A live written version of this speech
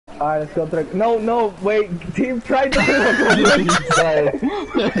Alright, let's go through. No, wait. Team Pride. Team Pride.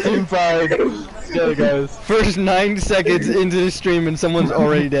 Team Pride. Let's get it, guys. First 9 seconds into the stream and someone's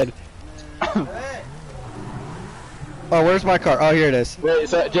already dead. Oh, where's my car? Oh, here it is. Wait,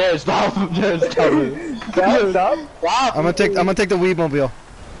 so, Jared, stop. Jared, stop. Stop. I'm gonna take the weed mobile.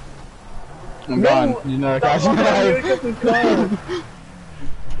 I'm gone. You know, guys.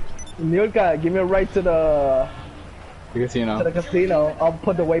 Niurka, give me a ride to the casino. To the casino. I'll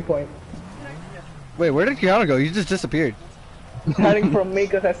put the waypoint. Wait, where did Keanu go? You just disappeared. Hiding from me,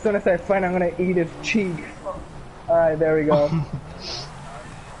 because as soon as I find, I'm gonna eat his cheek. Alright, there we go.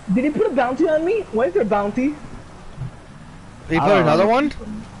 Did he put a bounty on me? Why is there a bounty? Did he put another one?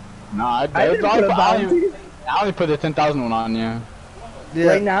 No, I only put the 10,000 one on you. Yeah.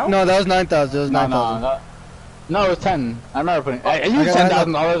 Right now? No, that was 9,000. It was 9,000. No, it was 10. I remember putting. I used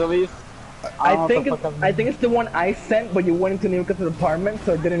 $10,000 at least. I think it's the one I sent, but you went into Niurka's apartment,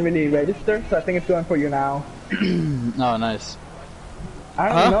 so it didn't really register. So I think it's going for you now. Oh, nice.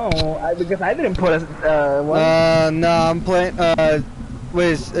 I don't know, because I didn't put a one. No, I'm playing.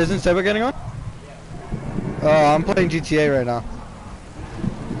 Wait, isn't Seba getting on? Oh, I'm playing GTA right now.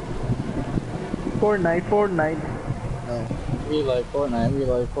 Fortnite. No. We like Fortnite.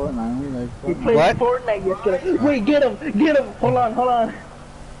 He played Fortnite yesterday. Wait, get him! Hold on.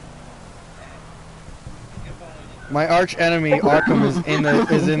 My arch enemy Arkham is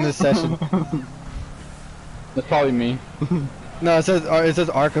in this session. That's probably me. No, it says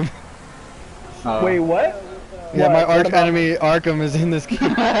Arkham. Wait, what? Yeah, my arch enemy Arkham is in this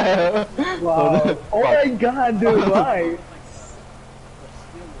game. Wow. Oh my god, dude, why?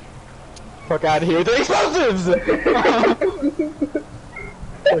 Fuck out of here with the explosives!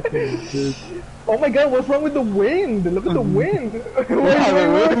 Oh my god, what's wrong with the wind? Look at the wind!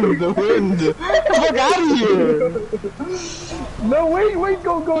 The wind! Fuck out of here! No, wait,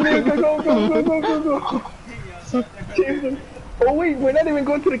 go, Niurka, go. Jesus. Oh wait, we're not even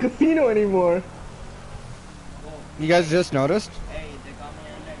going to the casino anymore. You guys just noticed?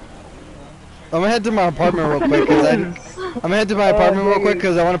 I'm gonna head to my apartment real quick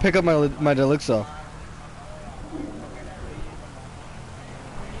because I want to pick up my Deluxo.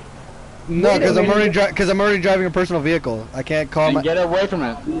 No, because I'm already driving a personal vehicle. I can't call my. Get away from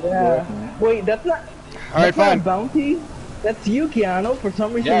it. Yeah. Wait, that's not. Alright, fine. Not a bounty. That's you, Keanu. For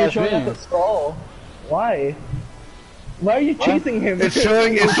some reason, you're showing us a skull. Why? Why are you chasing him? It's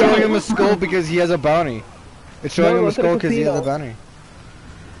showing him a skull because he has a bounty. It's showing him a skull because he has a bounty.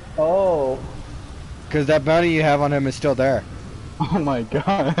 Oh. Because that bounty you have on him is still there. Oh my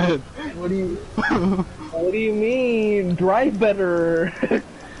god. What do you mean? Drive better.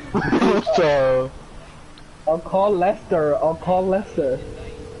 So. I'll call Lester.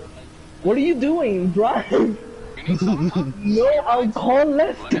 What are you doing? Drive. No, I'll call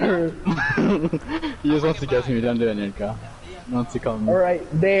Lester. He just wants to get me. Don't do it, Niurka. He wants to call me. Alright,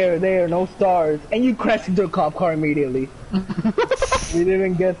 there, no stars. And you crashed into a cop car immediately. You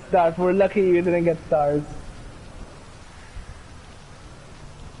didn't get stars. We're lucky you didn't get stars.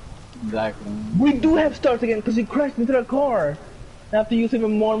 Exactly. We do have stars again because you crashed into the car. I have to use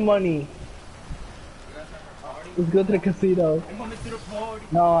even more money. Let's go to the casino.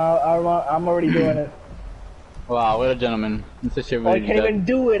 No, I'm already doing it. Wow, what a gentleman. It's a shit. Oh, I can't even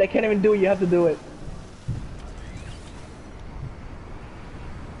do it. You have to do it.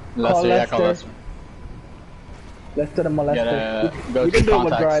 Lester, yeah, call Lester. Lester the molester. Go you to can do it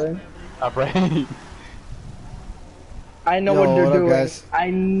with contacts. driving. Upright. I know what they're doing. Guys? I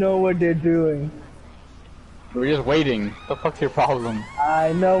know what they're doing. We're just waiting. What the fuck's your problem?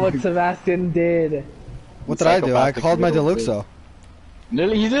 I know what Sebastian did. What did I do? I called my Deluxo.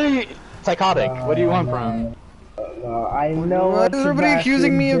 He's literally psychotic. What do you want from him? I know Why what is everybody Sebastian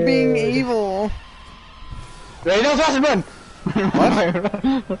accusing me of being did. evil? Hey, no, Sebastian, run! What?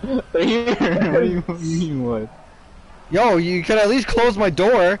 They're here. What do you mean, what? Yo, you could at least close my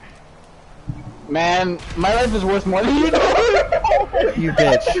door. Man, my life is worth more than you know. You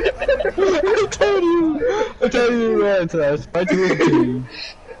bitch. I told you, man, Sebastian. I told you.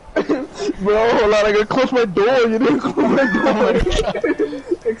 Bro, hold on, I gotta close my door. You didn't close my door.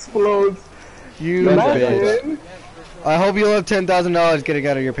 Explodes. You bitch. I hope you'll have $10,000 getting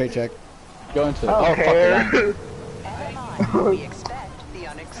out of your paycheck. Go into it. I don't care.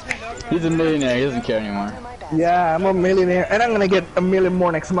 He's a millionaire. He doesn't care anymore. Yeah, I'm a millionaire, and I'm gonna get $1 million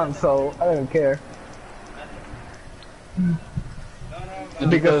more next month, so I don't care.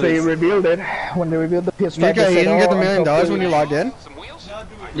 Because they revealed it when they revealed the PS5. You didn't get the $1 million when you logged in?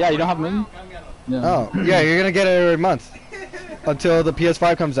 Yeah, you don't have money? Yeah. Oh, yeah, you're gonna get it every month. Until the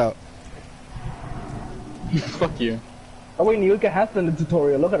PS5 comes out. Fuck you. Oh wait, Niurka has done the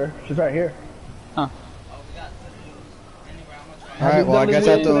tutorial. Look at her. She's right here. Huh. Alright, well I guess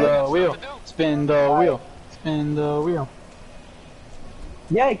I have Spin to... the wheel. Spin the wheel. Spin the wheel.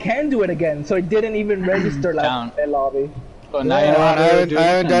 Yeah, I can do it again, so it didn't even register last lobby. Oh, now you know how to I do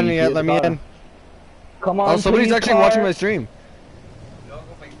haven't done it and yet, use let me the in. Come on, Oh, somebody's please, actually car. watching my stream.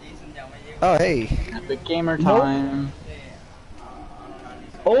 Oh, hey. Epic gamer time.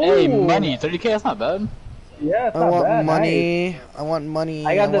 Oh, Hey, money. 30k, that's not bad. Yeah, it's I not want bad. money. Nice. I want money.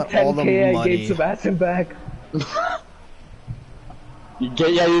 I got the want all 10k I money. gave Sebastian back.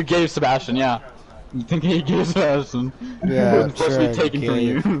 You gave Sebastian, yeah. You think he gave Sebastian? Yeah, It's supposed to be sure, taken from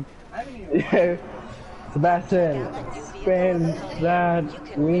you. Yeah. Sebastian, spin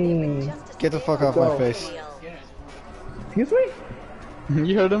that wing. Get the fuck off my face. Excuse me?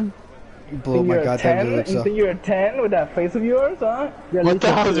 You heard him? You blew my goddamn You Alexa. think you're a 10 with that face of yours, huh? Yeah, What the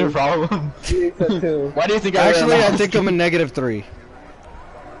Lisa hell is your too. problem? Lisa too. Why do you think I Actually, wear a I mask? think I'm a -3.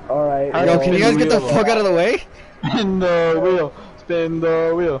 Alright. Yo, Yo, well, can you guys get the fuck out of the way? Spin the wheel. Spin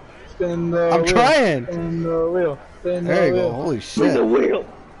the wheel. Spin the I'm wheel. trying. Spin the wheel. Spin There you the go. wheel. Holy spin shit. the wheel.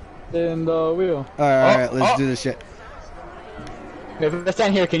 Spin the wheel. Alright, let's do this shit. If I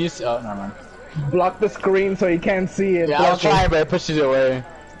stand here, can you see? Oh, never mind. Block the screen so you can't see it. Yeah, I was Block it. trying, but I pushed it away.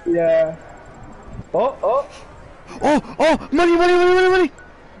 Yeah. Oh, oh. Oh, money.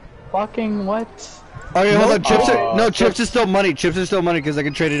 Fucking what? Okay, hold on. Nope. Chips Oh, are, no, chips is still money. Chips is still money because I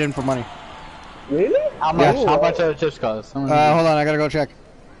can trade it in for money. Really? How much? Yeah. How much are the chips cost? Hold on, I gotta go check.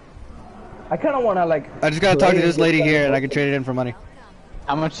 I kind of want to like. I just gotta talk to trade this lady this here guy. and I can trade it in for money.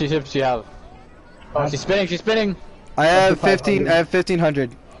 How much chips do you have? Oh, she's spinning. She's spinning. I have 500.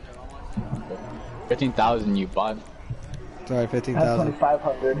 1500. 15,000 you bought. Sorry, I have 15,000.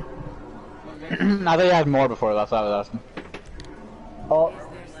 2,500. I thought you had more before. That's what I was asking. Oh,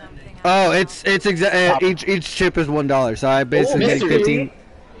 Oh, it's each chip is $1, so I basically getting mystery. 15.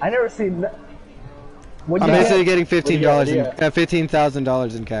 I never seen that. What'd I'm you basically get? getting $15 in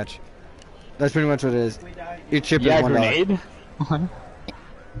 $15,000 in cash. That's pretty much what it is. Each chip Yeah, is $1. grenade.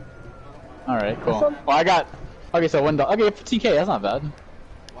 All right, cool. Well, I got. Okay, so $1. Okay, 15k. That's not bad.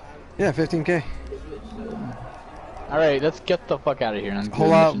 Yeah, 15k. All right, let's get the fuck out of here. Whole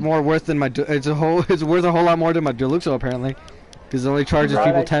lot more worth than my. It's worth a whole lot more than my Deluxo apparently, because it only charges Right,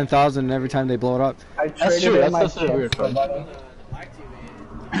 people I- 10,000 every time they blow it up. I That's traded true. in my That's weird. chips for money.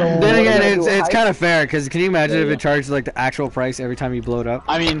 So Then what again, do I do, it's hide- kind of fair, because can you imagine if Yeah. it charged like the actual price every time you blow it up?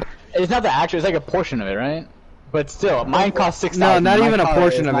 I mean, it's not the actual. It's like a portion of it, right? But still, mine costs 6,000. No, not My even a car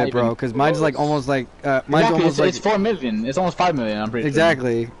portion is of not it, bro. even- Because mine's like almost like mine's Exactly, almost it's 4 like million. It's almost 5 million. I'm pretty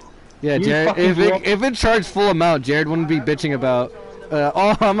exactly. Yeah, You Jared. fucking If blew up- it charged full amount, Jared wouldn't be bitching about.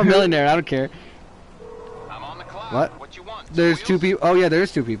 Oh, I'm a millionaire. I don't care. I'm on the clock. What? What you want? There's two people. Oh yeah,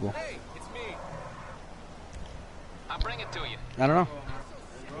 there's two people. Hey, it's me. I'll bring it to you. I don't know.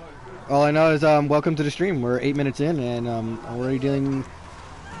 All I know is welcome to the stream. We're 8 minutes in and already dealing.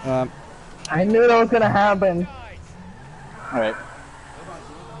 I knew that was gonna happen. All right.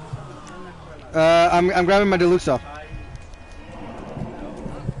 I'm grabbing my Deluxo.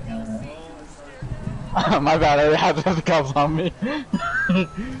 My bad. I have the cops on me.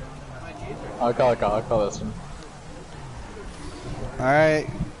 I'll call this one. All right,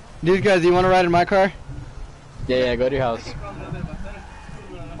 dude, guys, do you want to ride in my car? Yeah, go to your house.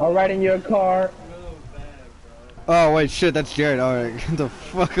 I'll ride in your car. Oh wait, shit, that's Jared. All right, get the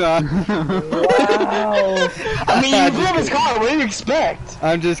fuck off. Wow. I mean, you blew up his car. What do you expect?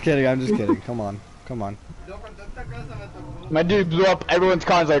 I'm just kidding. Come on. My dude blew up everyone's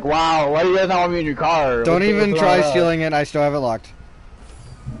car. It's like, wow, why do you guys not want me in your car? Don't even what's try all that? stealing it. I still have it locked.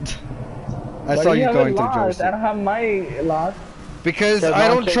 I Why saw do you have going it through locked? I joystick. don't have my lock. Because Because I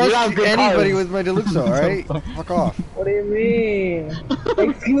don't you trust have good anybody cars. with my Deluxo, alright? Fuck off. What do you mean?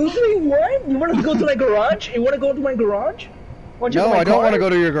 Excuse me, what? You wanna go to my garage? You wanna go to my garage? No, I don't want to go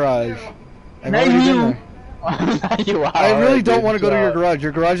to your garage. I've Now already been you- there. You are, I really don't good want to go to your job. garage.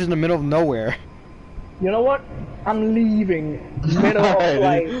 Your garage is in the middle of nowhere. You know what? I'm leaving. Middle of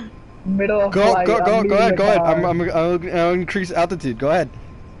flight. Middle of Go flight. ahead. I'm I'll increase altitude. Go ahead.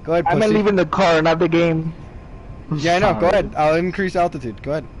 Go ahead, I'm pussy. leaving the car, not the game. Yeah, I know. Go Sorry. ahead. I'll increase altitude.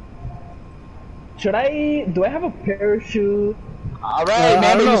 Go ahead. Should I? Do I have a parachute? All right, I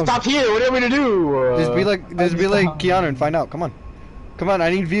man, don't we know. can stop here. What are we gonna do? Just be like Keanu and find out. Come on. Come on. I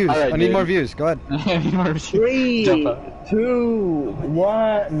need views. Alright, I need dude. more views. Go ahead. 3, Jump up. 2,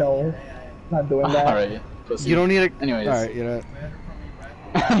 1. No, not doing that. All right. Pussy. You don't need it. Anyways. All right. You know.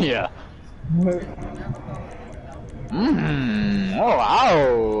 Yeah. Mmm. Oh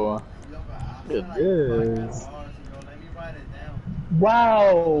wow. Look at this.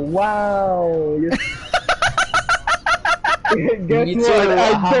 Wow! Wow! You're Guess Me what? too.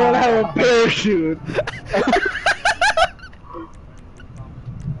 I don't have a parachute.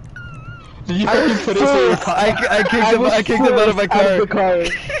 Did you fucking put it in your car? I kicked him out of my car. Out of the car.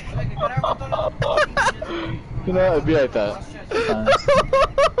 You know, it'd be like that.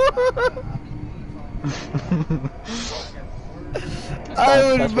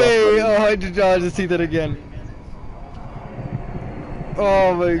 I would pay $100 to see that again.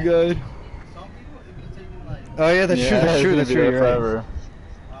 Oh my god. Oh yeah, that's true, that's true, that's true, you're right.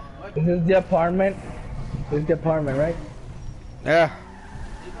 This is the apartment. This is the apartment, right? Yeah.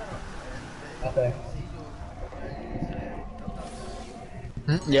 Okay.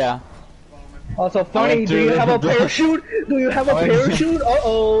 Yeah. Also funny, do you have a parachute? Do you have a parachute?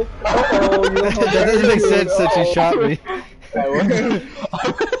 Uh-oh. Uh-oh, you don't have a That doesn't make sense since you shot me. I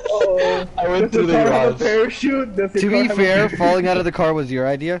went through the garage. Parachute? To be fair, falling out of the car was your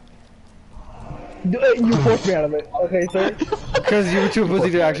idea. You forced me out of it. Okay, sir. Because you were too pussy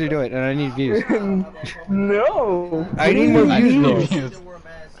to actually do it, and I need views. No. I need more views.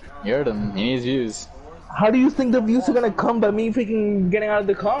 You heard him. He needs views. How do you think the views are gonna come by me freaking getting out of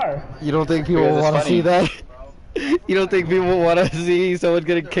the car? You don't think people will want to see that? You don't think people want to see someone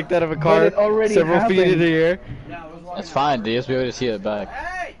getting kicked out of a car several feet in the air? That's fine. They just be able to see it back.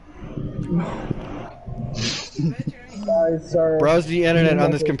 Browse the internet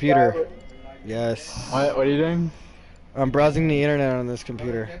on this computer. Yes. What are you doing? I'm browsing the internet on this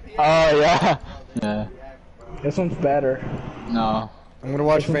computer. Oh yeah. Yeah. This one's better. No. I'm gonna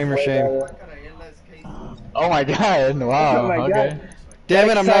watch Fame or Shame. Oh my god! Wow. Oh my okay. God. Damn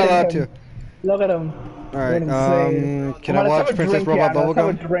it! I'm not allowed to. Look at him. All right. Can I watch Princess Robot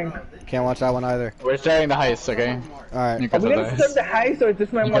Bubblegum? Can't watch that one either. We're starting the heist, okay? All right. Are we gonna start the heist or is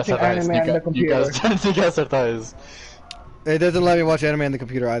this man watching anime on the computer? You guys start the heist. It doesn't let me watch anime on the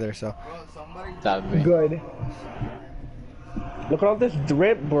computer either, so. Good. Look at all this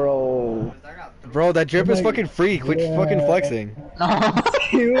drip, bro. Bro, that drip is fucking free. Quit fucking flexing.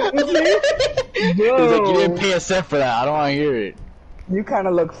 Excuse me? He's like, you didn't pay a cent for that. I don't want to hear it. You kind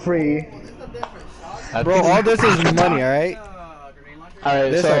of look free. Bro, all this is money, alright?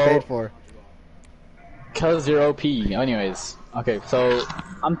 Alright, this so... I paid for. Cause you're OP. Anyways. Okay, so...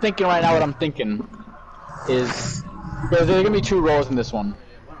 I'm thinking right now what I'm thinking is... There's gonna be 2 roles in this one.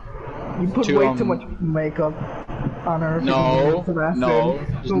 You put way too much makeup on her. No,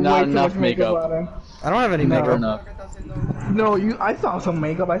 there's not enough makeup. I don't have any makeup. Enough. No, I saw some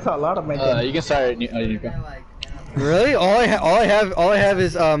makeup. I saw a lot of makeup. You can start Niurka. Really? All I have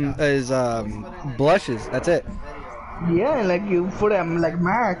is blushes. That's it. Yeah, like you put them like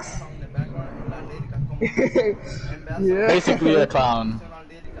Max. Yeah. Basically a clown.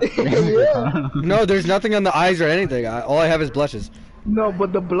 Yeah. No, there's nothing on the eyes or anything. All I have is blushes. No,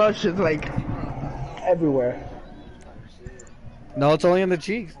 but the blush is like everywhere. No, it's only on the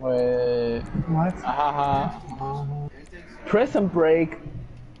cheeks. Wait. What? Press and break.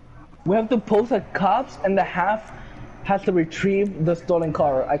 We have to post at cops, and the half has to retrieve the stolen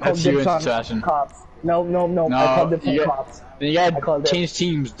car. I call this on cops. No. I call this on cops. Then you gotta change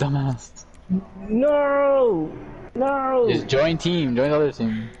teams, dumbass. No. Just join team. Join the other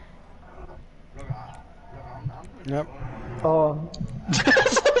team. Yep. Oh.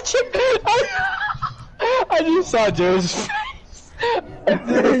 I just saw Joe's face.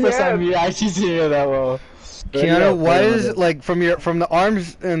 The first time you actually see it that well. Keanu, why is like from the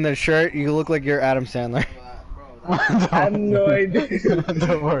arms and the shirt you look like you're Adam Sandler? I have no idea.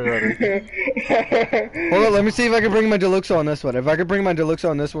 Don't worry about it. Hold on, let me see if I can bring my deluxe on this one. If I can bring my deluxe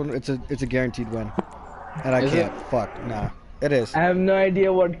on this one, it's a guaranteed win. And I can't. Fuck, nah. It is. I have no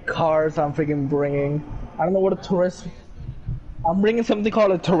idea what cars I'm freaking bringing. I don't know what a tourist. I'm bringing something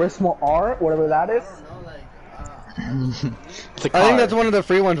called a Turismo R, whatever that is. It's a car. I think that's one of the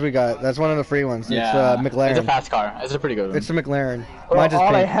free ones we got. That's one of the free ones. Yeah, it's McLaren. It's a fast car. It's a pretty good one. It's a McLaren. Well,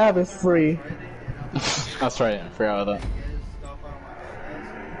 all I have is free. That's right. I forgot about that.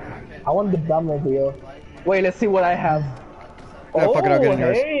 I want the Batmobile. Wait, let's see what I have. Yeah, fuck it, I'll get in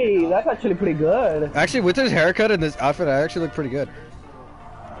yours. Hey, that's actually pretty good. Actually, with this haircut and this outfit, I actually look pretty good.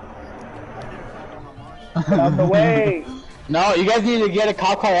 Get out the way. No, you guys need to get a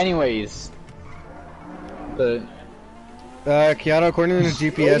cop car anyways. Keanu, according to the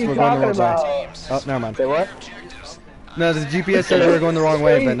GPS, we're going the wrong way. Oh, never mind. Say what? No, the GPS says we're going the wrong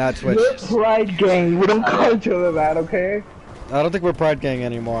way, but not switch. We're Pride Gang. We don't call each other that, okay? I don't think we're Pride Gang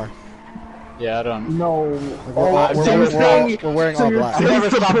anymore. Yeah, I don't. No. We're wearing all black. I've never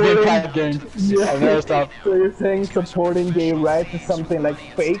stopped being Pride Gang. Yeah. I've never stopped. So you're saying supporting gay rights is something like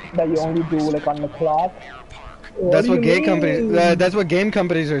fake that you only do like on the clock? That's what gay companies. That's what game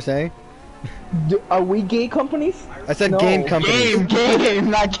companies are saying. Are we gay companies? I said game companies. Game,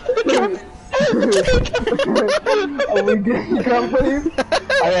 not game. Are we gay companies?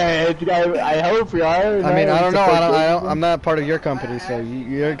 I hope we are. I mean, I don't know. I'm not part of your company, so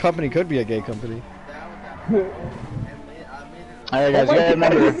your company could be a gay company. Alright, guys, you gotta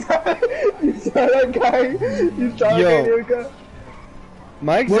remember. You saw that guy? You saw that Niurka?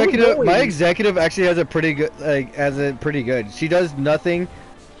 My executive actually has a pretty good, She does nothing,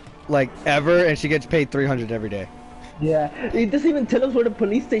 like, ever, and she gets paid $300 every day. Yeah, it doesn't even tell us where the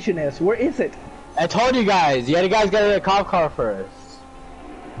police station is. Where is it? I told you guys. You guys gotta get a cop car first.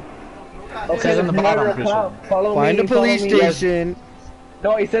 Okay, it says on the bottom. Find a police station.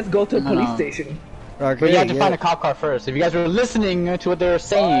 No, it says go to a police station. Okay, but you have to find a cop car first. If you guys were listening to what they were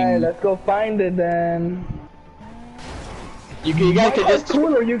saying. Alright, let's go find it then. You guys could just.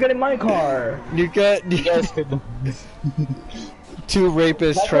 Cooler, you get in my car. You guys could. Two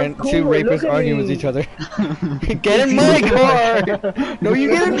rapists arguing with each other. Get in my car! No, you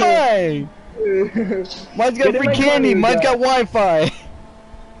get in mine! Mine's got free candy, mine's got Wi-Fi!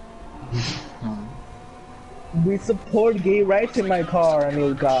 We support gay rights in my car,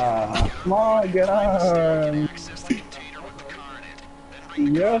 Niurka. Come on, get on.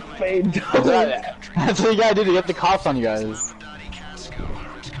 You're a fake dog. That's what you gotta do to get the cops on you guys.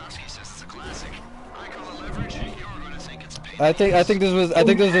 I think this was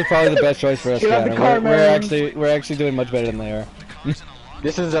probably the best choice for us. We're actually doing much better than they are.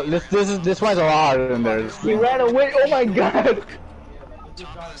 This one's a lot harder than theirs. He ran away. Oh my god.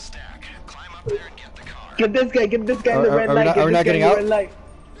 Get this guy in the red light. Are we not getting out?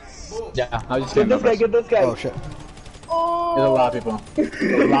 Yeah, I was just get this guy. Oh shit. Oh. There's a lot of people.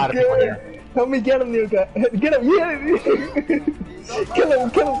 There's a lot of people here. Help me get him, Niurka. Get him, yeah. Kill him.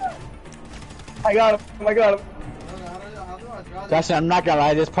 I got him. Actually, I'm not gonna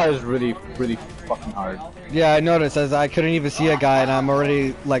lie, this part is really fucking hard. Yeah, I noticed, as I couldn't even see a guy and I'm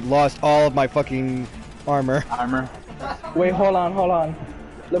already, like, lost all of my fucking armor. Wait, hold on.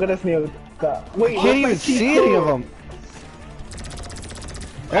 Look at this, Niurka. Wait, I can't even see any of them.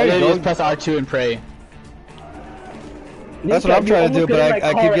 There you go. Just press R2 and pray. That's what I'm trying to do, but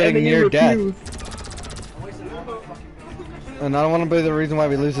I keep getting near death. And I don't want to be the reason why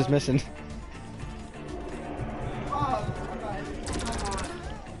we lose this mission.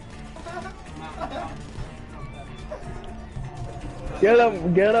 Get him!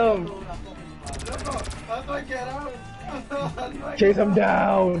 Chase him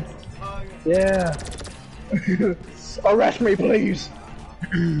down! Yeah! Arrest me, please!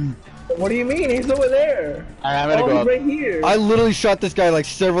 What do you mean? He's over there! I'm gonna go up. Right here! I literally shot this guy like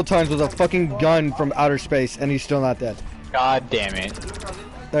several times with a fucking gun from outer space, and he's still not dead. God damn it.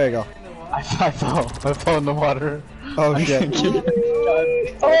 There you go. I fell in the water. Oh shit.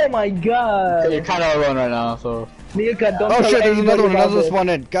 Oh my god! You're kind of alone right now, so... Niurka, don't oh shit, there's another one,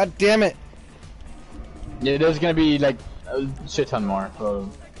 spawned. God damn it! Yeah, there's gonna be like a shit ton more, so...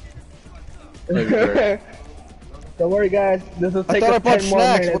 Don't worry guys, this will take us 10 more minutes. I thought I bought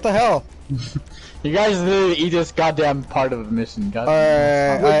snacks, what the hell? You guys literally eat this goddamn part of the mission,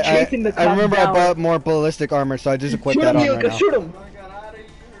 I remember I bought more ballistic armor, so I just equipped that on right now. Shoot him!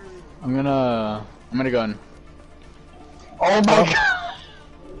 I'm gonna go in. Oh my god!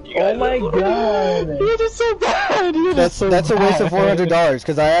 Oh my god! You did so bad! That's a waste of $400,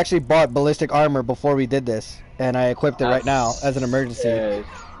 because I actually bought ballistic armor before we did this, and I equipped it right now as an emergency. Yeah,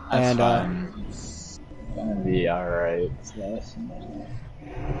 and it's gonna be alright.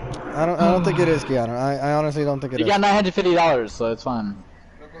 I don't think it is, Keanu. I honestly don't think it is. You got $950, so it's fine.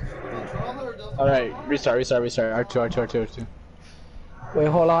 Alright, restart. R2. Wait,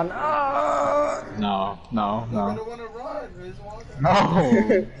 hold on. No. No!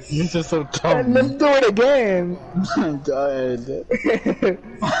 This is so dumb. Let's do it again! I'm dead.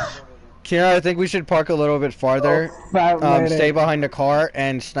 Kira, I think we should park a little bit farther, stay behind the car,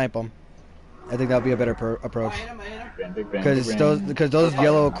 and snipe them. I think that'll be a better approach. Because those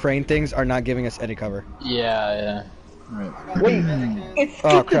yellow crane things are not giving us any cover. Yeah. Right. Wait, it's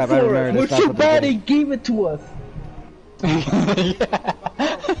oh crap! I remember this. We're so bad he gave it to us. Yeah.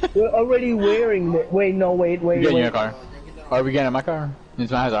 We're already wearing it. Wait. Get in your car. Are we getting in my car?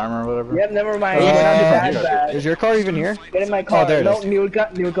 It's not his armor or whatever. Yep, never mind. We're not bad. Is your car even here? Get in my car. Oh, there it is. No,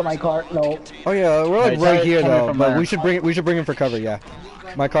 Niurka, my car. No. Oh yeah, we're like right here though. But we should bring him for cover. Yeah.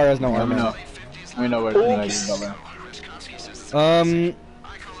 My car has no armor. We know where to go.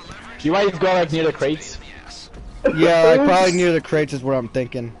 You might go like near the crates. Yeah, like probably near the crates is where I'm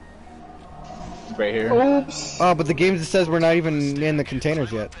thinking. Right here. Oops. Oh, but the game says we're not even in the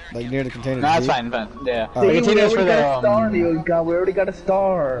containers yet. Like near the containers. No, that's fine. Yeah. See, we already got a star, Niurka. We already got a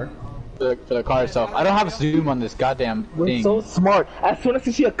star. for the car itself. I don't have a zoom on this goddamn thing. We're so smart. As soon as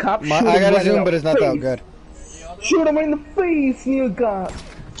you see a cop, shoot him I got a right zoom, but it's not that good. Shoot him in the face, Niurka.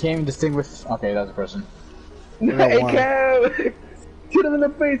 Can't even distinguish. Okay, that's a person. Hey, Cam. Shoot him in the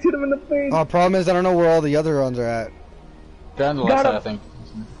face. Shoot him in the face. Oh, problem is I don't know where all the other ones are at. They're on the left side, I think.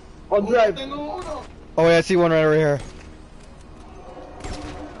 I'll drive. Oh yeah, I see one right over here.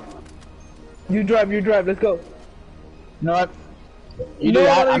 You drive. Let's go. You know what? You do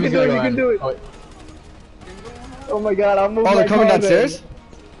that. I'm just gonna go in. You can do it. Oh my god, I'm moving. Oh, they're coming downstairs?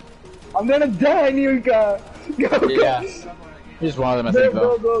 I'm gonna die, Niurka. Go. Yeah. He's one of them, I think,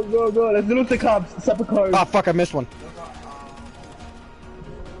 though. Go. Let's loot the cops. Separate cars. Oh fuck, I missed one.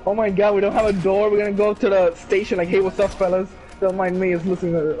 Oh my god, we don't have a door. We're gonna go to the station like, hey, what's up, fellas? Don't mind me, it's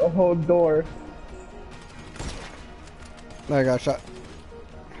losing a whole door. I got shot.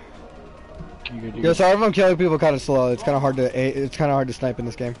 Yo, sorry if I'm killing people kind of slow. It's kind of hard to snipe in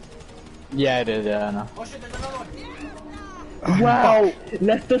this game. Yeah, it is. Yeah, I know. Wow,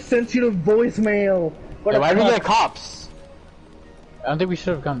 Lester sent you the voicemail. Yeah, why did we get cops? I don't think we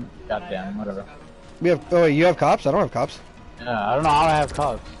should have gone. Goddamn, whatever. We have. Oh wait, you have cops? I don't have cops. Yeah, I don't know how I have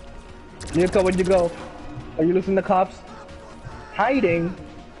cops. Niurka, where'd you go? Are you losing the cops? Hiding.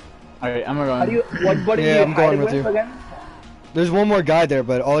 Alright, I'm gonna go. What button yeah, are you I'm going with you. Again? There's one more guy there,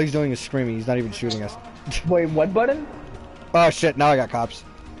 but all he's doing is screaming. He's not even shooting us. Wait, what button? Oh shit! Now I got cops.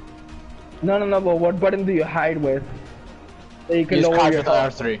 No, but what button do you hide with? So you can use lower your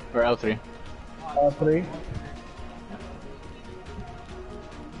R3 or L3. R3.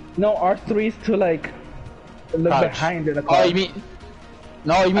 No, R3 is to like look behind in a car. Oh, you mean?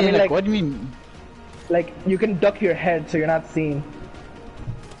 No, you mean like what do you mean? Like you can duck your head so you're not seen.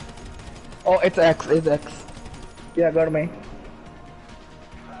 Oh, it's X. It's X. Yeah, go to me.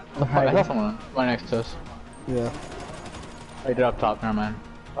 I saw someone right next to us. Yeah. Right there up top. Never mind.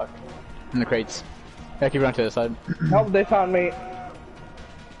 Fuck. In the crates. Yeah, keep running to the side. Nope, they found me. I'm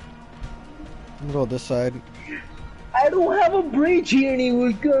gonna go this side. I don't have a bridge here,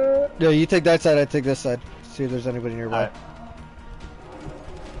 Niurka. Yeah, you take that side. I take this side. See if there's anybody nearby. Right.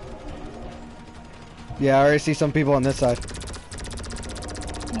 Yeah, I already see some people on this side.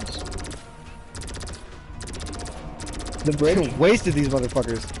 Nice. The bridge? Wasted these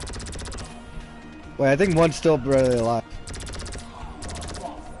motherfuckers. Wait, I think one's still barely alive.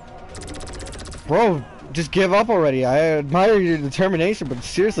 Bro, just give up already. I admire your determination, but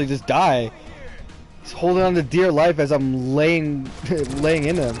seriously, just die. Just holding on to dear life as I'm laying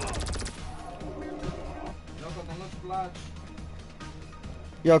into them.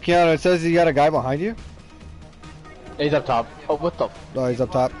 Yo, Keanu, it says you got a guy behind you? He's up top. Oh, what the? Oh, he's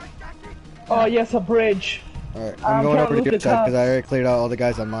up top. Oh, yes, a bridge. Alright, I'm going over to your side because I already cleared out all the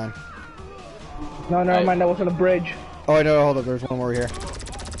guys on mine. No, never mind, that wasn't a bridge. Oh, wait, no, hold up, there's one more here.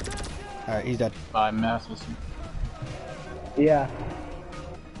 Alright, he's dead. I messed with him. Yeah.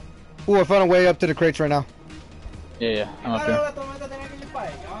 Ooh, I found a way up to the crates right now. Yeah, I'm up here.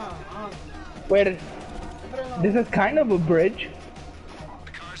 Wait, this is kind of a bridge.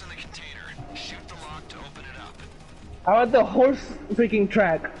 The car's in the container. Shoot the lock to open it up. I'm at the horse freaking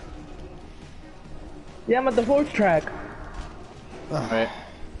track. Yeah, I'm at the horse track. Alright.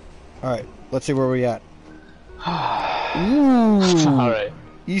 Alright, let's see where we at. Ooh. Alright.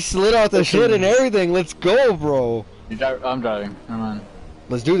 You slid out the shit and everything. Let's go, bro. I'm driving. Never mind.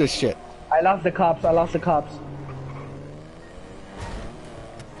 Let's do this shit. I lost the cops.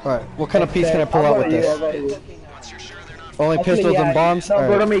 Alright, what kind of piece can I pull out with this? Only pistols and bombs? No, All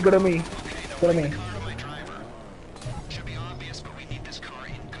go right. to me, go to me. Go to me. Should be obvious, but we need this car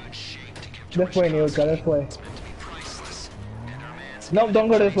in good shape to give This way, Niurka, this way. to be priceless. And our man's No, don't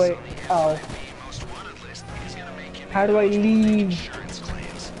go this way. Ow. most wanted list is gonna make him How do I leave? insurance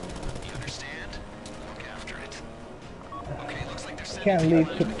claims. You understand? Look after it. Okay, looks like there's Can't leave.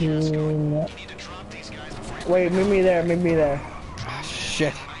 need to drop these guys before Wait, meet me there. Ah,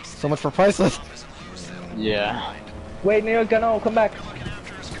 shit. So much for priceless. Yeah. Wait, Niurka, no, come back.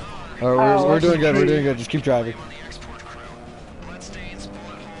 Alright, we're doing good, Just keep driving. on the export crew. Bloodstains,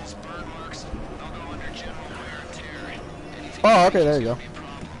 bullet holes, burn marks, they'll go under general wear and tear. Anything Oh, okay, there you go. be a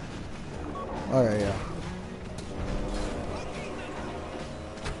problem. Alright, yeah.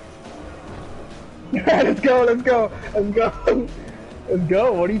 Let's go.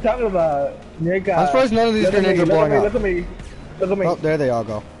 What are you talking about? Niurka. I'm surprised none of these grenades are blowing up. Look at me. Oh, there they all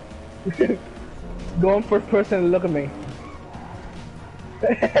go. Go in first person and look at me.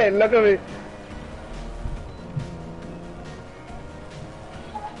 Hey, look at me.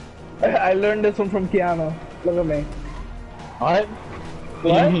 I learned this one from Keanu. Look at me. What? What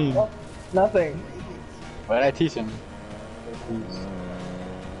do you mean? Oh, nothing. What did I teach him?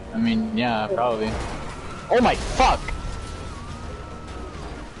 I mean, yeah, probably. Oh my fuck!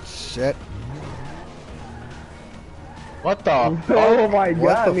 Shit. What the? Oh my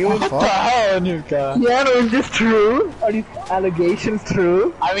god! What the fuck? hell, Niurka? Yeah, no, is this true? Are these allegations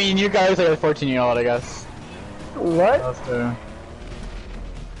true? I mean, you guys are like a 14-year-old, I guess. What? That's true.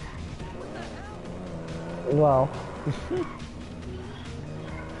 Wow.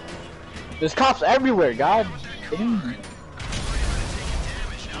 There's cops everywhere, god damn.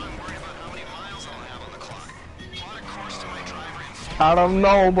 I don't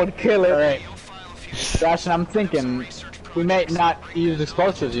know, but kill it. Alright. Ration, I'm thinking we may not use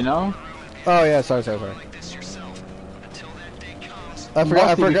explosives, you know? Oh yeah, sorry. I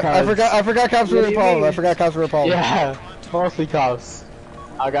forgot cops were a problem. I forgot cops were a problem. Yeah, mostly cops.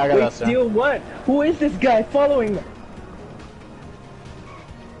 I got that, sir. Steal what? Who is this guy following me?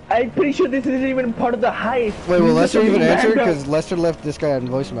 I'm pretty sure this isn't even part of the heist. Wait, will Lester even answer? Because Lester left this guy on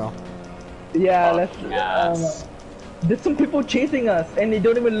voicemail. Yeah, Yes. there's some people chasing us, and they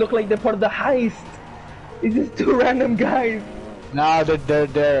don't even look like they're part of the heist. It's just two random guys. No,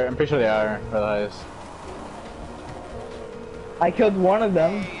 they're. I'm pretty sure they are for the heist. I killed one of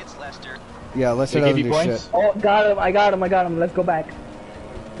them. Yeah, Lester doesn't do points? shit. Oh, got him! I got him! Let's go back.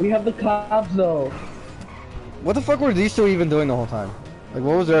 We have the cops though. What the fuck were these two even doing the whole time? Like,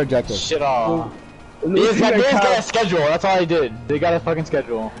 what was their objective? Shit all. They just got a schedule. That's all I did. They got a fucking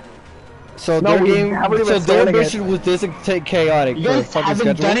schedule. So No, their mission was this to take chaotic. You for guys fucking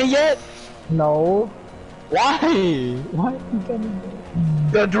haven't schedule? done it yet? No. Why? Why haven't you done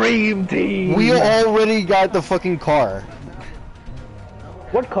it? The dream team. We already got the fucking car.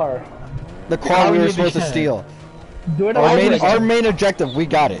 What car? The car we were supposed to steal. Do it Our main objective, we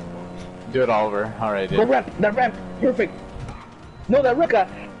got it. Do it all over. Alright, dude. The ramp. That ramp. Perfect. No, that ramp.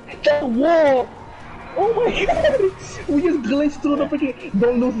 That wall. Oh my god. We just glitched through the freaking.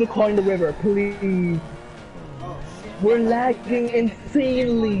 Don't lose the car in the river, please. We're lagging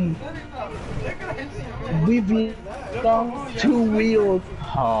insanely. We've become two wheels.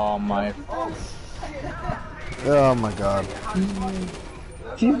 Oh my. Oh my god.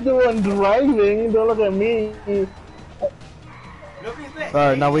 She's the one driving. Don't look at me.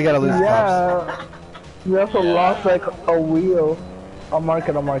 Alright, now we gotta lose the cops. Yeah. We also lost like a wheel. I'll mark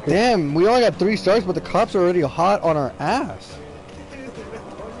it. Damn, we only got 3 stars, but the cops are already hot on our ass.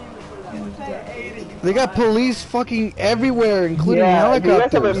 They got police fucking everywhere, including helicopters. You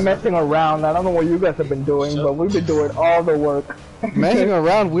guys have been messing around. I don't know what you guys have been doing, but we've been doing all the work. Messing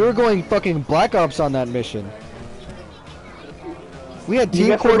around? We were going fucking Black Ops on that mission. We had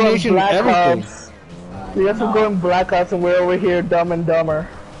team coordination and everything. You guys were going Black Ops and we're over here dumb and dumber.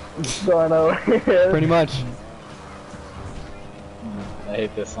 Going over here. Pretty much. I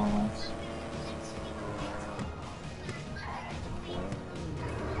hate this so much.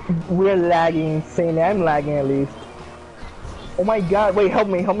 We're lagging insanely. I'm lagging at least. Oh my god, wait, help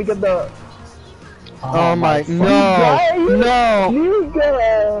me get the... Oh my, no!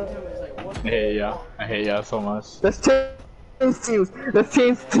 I hate ya so much. Let's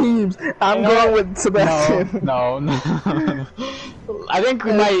change teams. I'm going with Sebastian. No. I think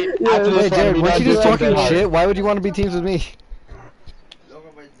we might, after this Wait, Jared, weren't you just talking hard. shit? Why would you want to be teams with me?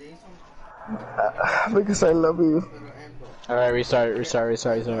 Because I love you. Alright, restart.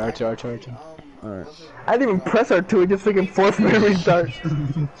 R2. Alright. I didn't even press R2, it just freaking forced me to restart.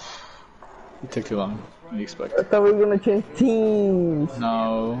 It took too long. What do you expect? I thought we were gonna change teams.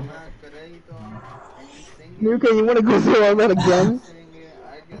 No. Niurka, you wanna go through all that again?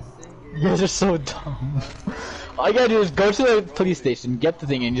 You guys are so dumb. All you gotta do is go to the police station, get the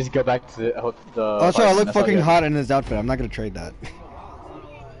thing, and just go back to the Also, I look fucking hot in this outfit. I'm not gonna trade that.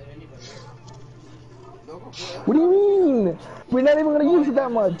 What do you mean? We're not even gonna use it that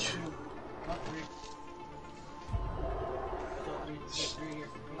much.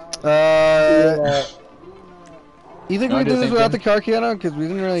 You think we do this without the car, Keanu? Because we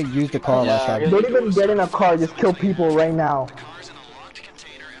didn't really use the car last time. Don't even get in a car, just kill people right now.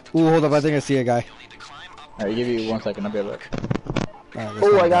 Ooh, hold up, I think I see a guy. Alright, give you 1 second, I'll be right back.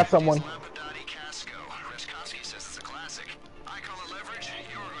 Oh, I got someone.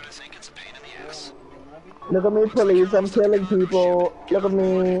 Look at me, police, I'm killing people. Look at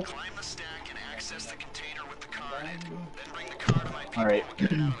me. Alright.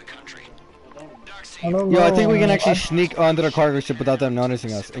 Yo, I think we can actually sneak onto the cargo ship without them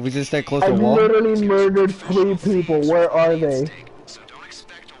noticing us. If we just stay close to the wall. I literally murdered 3 people. Where are they?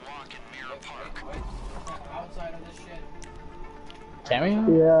 Can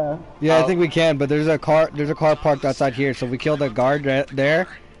we? Yeah. Yeah, I think we can, but there's a car parked outside here, so if we kill the guard there,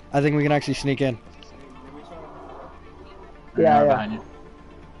 I think we can actually sneak in. Yeah. Behind you.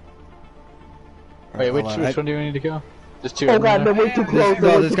 Wait, which hold on. one do you need to kill? Just two. Oh of them god, they're there? way too close. they're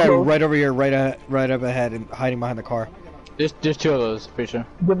No, way this too guy close. right over here, right up ahead, and hiding behind the car. There's two of those, pretty sure.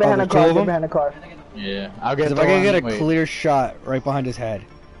 Get behind Oh, a there's two car, of get them? behind a car. Yeah, I'll Because get if the I can one. get a Wait. clear shot right behind his head,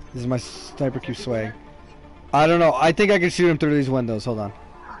 this is my sniper cube swaying. I don't know. I think I can shoot him through these windows. Hold on.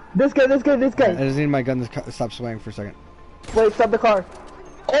 This guy. I just need my gun to stop swaying for a second. Wait, stop the car.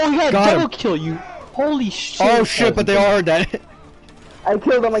 Oh yeah, Got double him. kill you! Holy shit! Oh shit! But they all heard that. I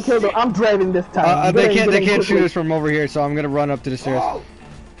killed him, I'm driving this time. They Get in can't shoot quickly. us from over here, so I'm gonna run up to the stairs.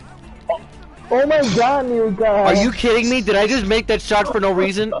 Oh my god, Niurka. Are you kidding me? Did I just make that shot for no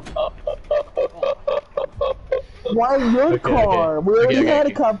reason? Why your car? We already had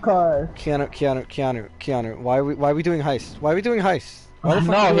a cop car. Keanu. Why are we doing heist? Why are we doing heist? Why the fuck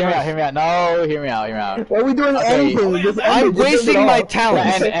No, are we doing hear me out, heist? hear me out. No, hear me out. Why are we doing Okay. anything? Just end I'm it, just end it wasting all. my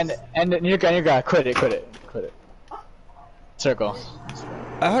talents. And Niurka, quit it. Circle.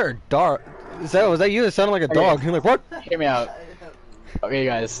 I heard a dog. Was that you? It sounded like a dog. You're like, what? Hear me out. Okay,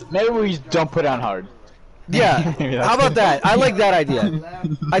 guys, maybe we don't put down hard. Yeah. Maybe that's How about it. that? I like that idea.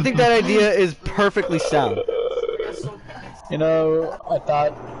 I think that idea is perfectly sound. You know, I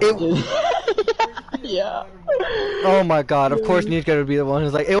thought It. yeah. Oh my god! Of course, Niurka would be the one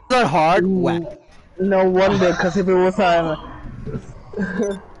who's like, it was not hard. Whack. No wonder, because if it was on...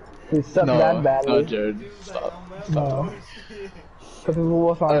 we sucked that badly. No, Jared, stop. No. Because if it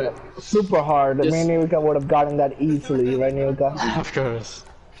was on Alright. super hard, Just- me and Niurka would have gotten that easily, right, Niurka? Of course.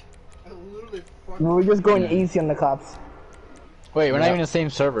 We were just going easy on the cops. Wait, we're not Yeah. even in the same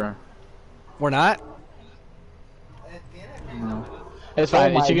server. We're not. No. It's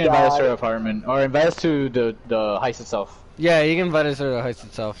fine. my You can invite us to God. our apartment or invite us to the heist itself. Yeah, you can invite us to the heist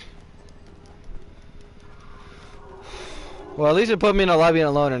itself. Well, at least it put me in a lobby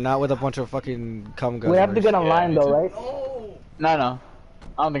alone and not with a bunch of fucking cum guns. We have to get Yeah, online me though, too. right? No,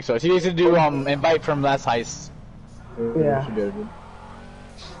 I don't think so. She needs to do invite from last heist. Yeah. Should be able to.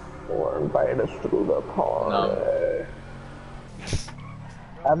 Or invite us through the car. No.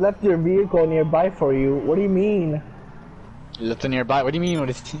 I've left your vehicle nearby for you. What do you mean? You left it nearby. What do you mean? What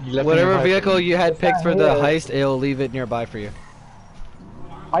is you left it Whatever nearby? vehicle you had It's picked not for the here. heist, it'll leave it nearby for you.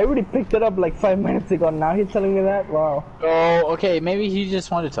 I already picked it up like 5 minutes ago. Now he's telling me that? Wow. Oh, okay. Maybe he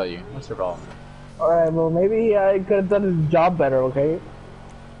just wanted to tell you. What's your problem? Alright, well maybe I could have done his job better, okay?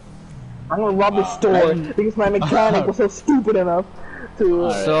 I'm gonna rob the store because my mechanic was so stupid enough to...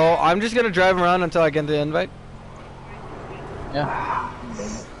 Alright. So I'm just gonna drive around until I get the invite. Yeah.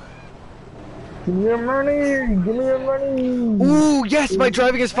 Give me your money! Give me your money! Ooh, yes, my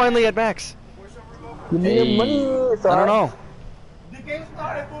driving is finally at max. Give me Hey. your money! I don't know.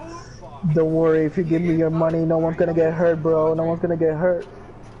 Don't worry, if you give me your money, no one's gonna get hurt, bro. No one's gonna get hurt.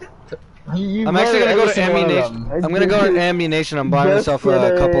 I'm actually gonna go to ammunition. I'm gonna go to ammunition. I'm buying Just myself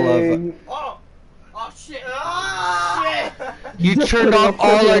a couple of. kidding. Oh shit! Ah, shit! You Just turned kidding, off I'm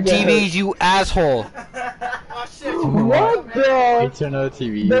all still our gonna get TVs, you asshole. Oh shit! What the? Turn on the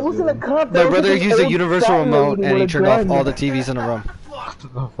TV. That wasn't a cop. My that was brother just an used a old universal fat remote lady and he with a turned off gun. all the TVs in the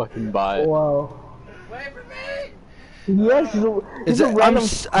room. Fucking buy it. Wow. Wait for me! Yes, It's he's a random at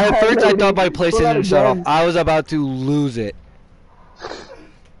fat first I lady thought my without a PlayStation shut off. gun. I was about to lose it.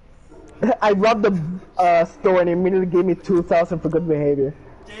 I robbed the store and immediately gave me 2,000 for good behavior.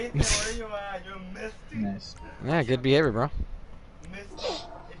 Jason, where you at? You missed it. Nice. Yeah, good behavior, bro. Missed it.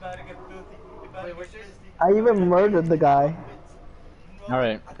 You better get filthy. You better get filthy. I even murdered the guy.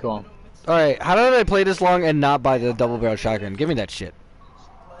 Alright, cool. Alright, how did I play this long and not buy the double barrel shotgun? Give me that shit.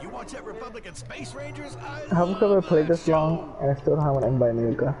 You watch that Republican Space Rangers? How could I play this long and I still don't have an invite,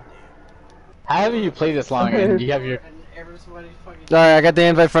 Niurka? How have you played this long and you have your... Alright, I got the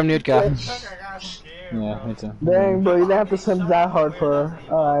invite from Niurka. Yeah, me too. Dang, bro, you didn't have to swim that hard for her.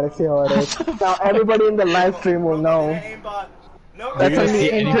 Alright, I see how it is. Now everybody in the live stream will know. No, That's You're on gonna the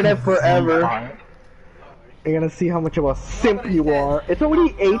see anything internet from forever. Smart. You're gonna see how much of a simp you are. It's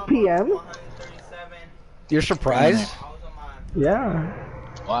already 8 p.m.? You're surprised? Yeah.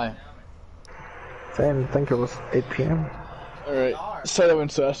 Why? I didn't think it was 8 p.m. Alright, start up when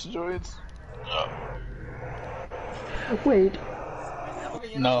Sasha joins. Wait.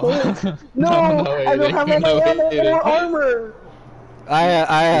 No. No, I don't have any more armor. I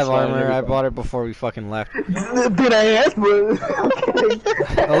have It's fine, armor. it'll be I fine. bought it before we fucking left. Did I ask, bro?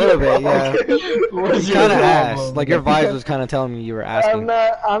 Okay. A little bit, yeah. What's your Kind of problem? asked. Like your vibes was kind of telling me you were asking.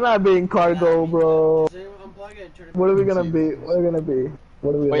 I'm not being cargo, bro. What are we gonna be? What are we gonna be?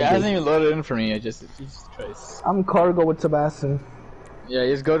 What are we Wait, it gonna hasn't be? even loaded in for me. Jesus Christ. I'm cargo with Sebastian. Yeah,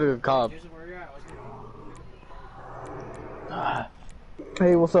 just go to the cop.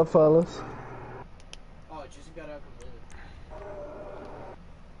 Hey, what's up, fellas?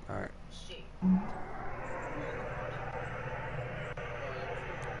 Alright.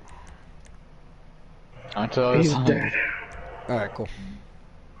 Until He's dead. Alright, cool.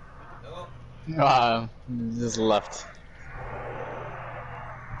 Just left.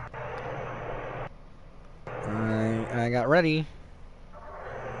 I got ready.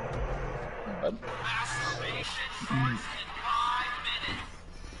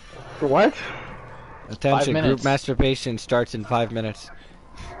 What? Attention, 5 group minutes. masturbation starts in 5 minutes.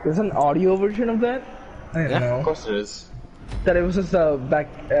 There's an audio version of that? I don't Yeah, know. Of course it is. That it was just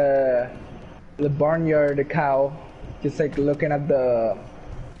the barnyard, the cow, just like looking at the,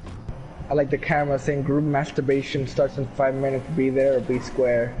 the camera saying group masturbation starts in 5 minutes, be there or be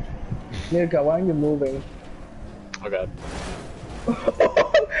square. Niurka, why aren't you moving? Oh god.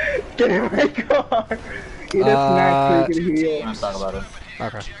 Get in my car! Eat a snack so you can heal. Let's talk about it.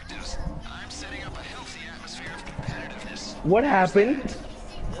 Okay. I'm setting up a healthy atmosphere of competitiveness. What happened?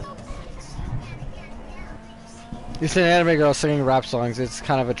 You see an anime girl singing rap songs. It's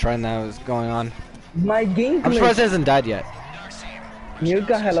kind of a trend that was going on. My game I'm surprised it glitched. hasn't died yet.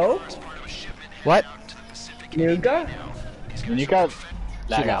 Niurka, hello? What? Niurka? When you got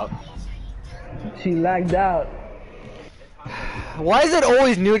lag out. She lagged out. Why is it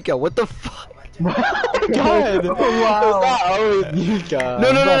always Niurka? What the fuck? God! Wow!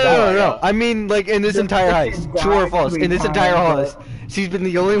 No. I mean, like, in this entire heist. True or false? In this entire heist. She's been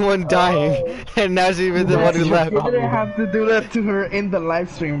the only one dying, and now she's been the one who left. You didn't have to do that to her in the live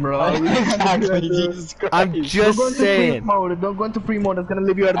stream, bro. Exactly, Jesus Christ. I'm just saying. Don't go into free mode. It's gonna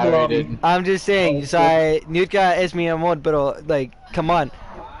leave you out of the lobby. I'm just saying. Sorry, Niurka es mi amor, pero, like, come on.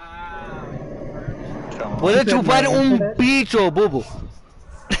 Puede chupar un bicho, bobo.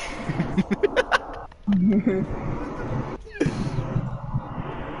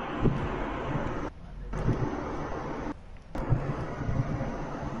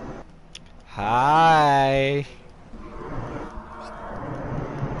 Hi.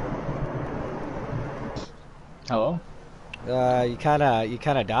 Hello? You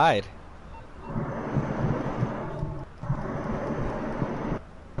kinda died.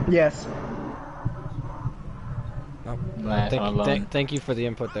 Yes. Oh, Nah, I'm alone. thank you for the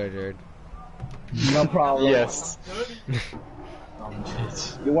input there, Jared. No problem. Yes.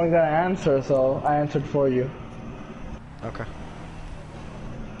 You weren't gonna answer, so I answered for you. Okay.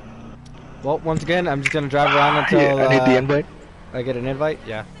 Well, once again, I'm just gonna drive around until I need the invite. I get an invite.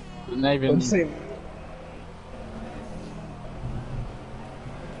 Yeah. Not even. Let's see.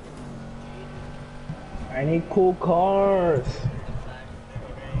 I need cool cars.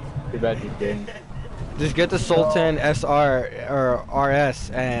 Too bad you game. Just get the Sultan SR or RS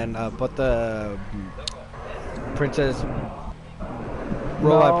and put the Princess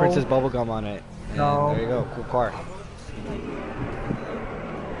Robot Princess Bubblegum on it. And No. there you go, cool car.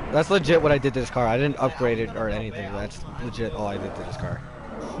 That's legit what I did to this car. I didn't upgrade it or anything. That's legit all I did to this car.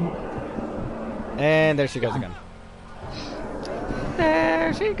 And there she goes again.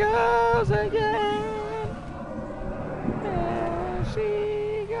 There she goes again. There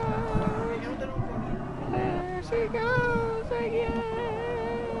she goes. There she goes again.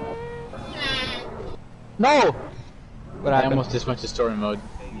 No! What I happened? almost just went to story mode.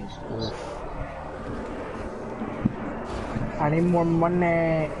 I need more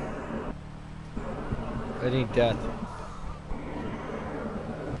money. I need death.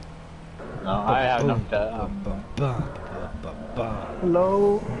 No, I have enough death.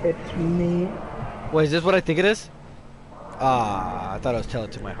 Hello, it's me. Wait, is this what I think it is? Ah, I thought it was Tell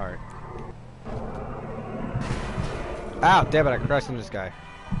It to My Heart. Ow, damn it, I crashed into this guy.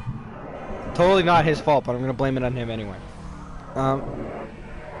 Totally not his fault, but I'm gonna blame it on him anyway.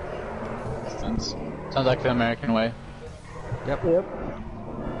 Sounds like the American way. Yep.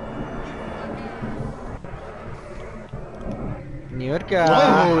 Niurka.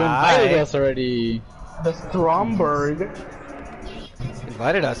 Oh, invited hi. us already. The Stromberg.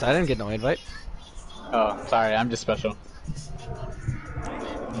 Invited us. I didn't get no invite. Oh, sorry, I'm just special.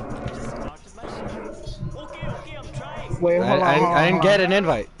 Wait, hold on. I didn't get an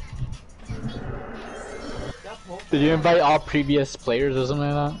invite. Did you invite all previous players or something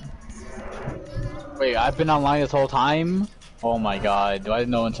like that? Wait, I've been online this whole time? Oh my god, why did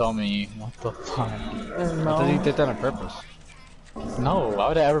no one tell me? What the fuck? I thought you did that on purpose. No, why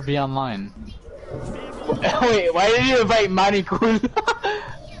would I ever be online? Wait, why did you invite Marikul?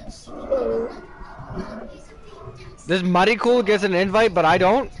 This Marikul gets an invite, but I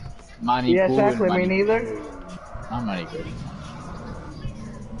don't? Marikul. Yeah, exactly. Me neither. Not Marikul.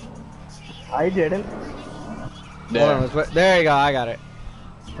 I didn't. There. Hold on, let's wait. There you go. I got it.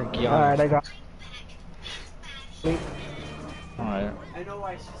 From Keanu. Alright, I got. Alright.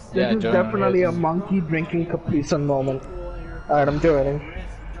 This is definitely a monkey drinking Capri Sun moment. Alright, I'm doing it.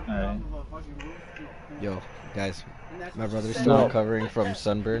 Alright. Yo, guys, my brother's still recovering from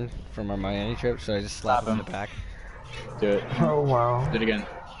sunburn from our Miami trip, so I just slap him in the back. Do it. Oh wow. Do it again.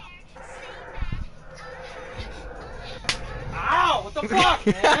 Ow! What the fuck,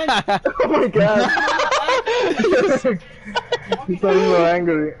 man? Oh my god. He's so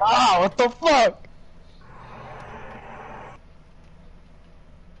angry. Ah, what the fuck?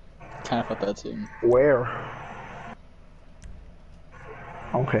 Kinda felt that too. Where?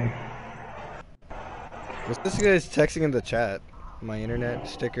 Okay. What's this guy's texting in the chat? My internet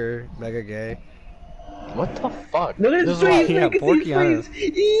sticker, mega gay. What the fuck? Look at his This is face, why- yeah, look at Porky his on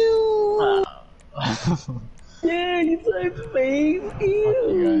face. Ew. Yeah, he's on his face. Fuck you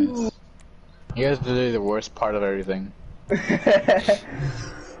Ew. guys. You guys are literally the worst part of everything.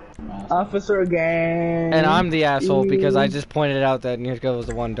 Officer gang. And I'm the asshole because I just pointed out that Niurka was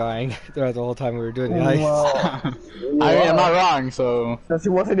the one dying throughout the whole time we were doing the heist. Well, I mean, I'm not wrong, so. since he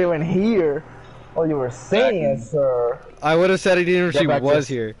wasn't even here. All you were saying, sir. I would have said he didn't know she back to was this.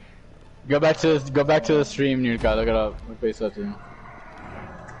 here. Go back to the stream, Niurka. Look it up. Look what he said to you.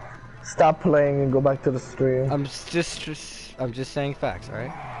 Stop playing and go back to the stream. I'm just saying facts,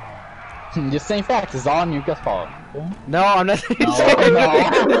 alright? Just saying facts. It's all Niurka's fault. No, I'm not saying No,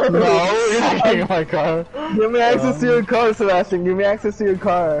 you're not getting my car. Give me access to your car, Sebastian. Give me access to your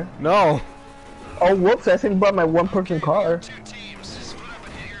car. No. Oh, whoops! I think bought my one-person car. Two teams, split up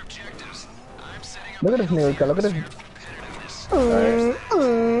and hit your objectives. I'm setting up Look at this, Niurka. Look at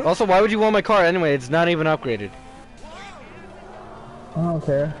this. Also, why would you want my car anyway? It's not even upgraded. I don't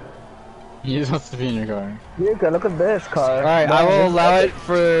care. He just wants to be in your car. Niurka, look at this car. Alright, I will allow it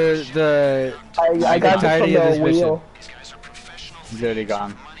for the... I got this from entirety of the this mission. wheel. these guys are professional. He's already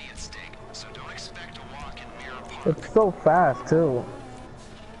gone. Money at stake, so don't expect to walk in mirror park. It's so fast too.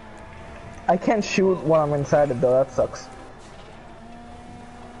 I can't shoot while I'm inside it though. That sucks.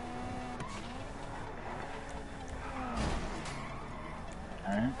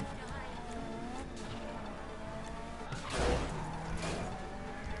 Alright.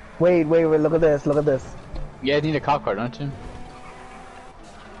 Wait, look at this, look at this. You guys need a cop car, don't you?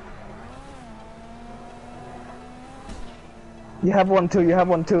 You have one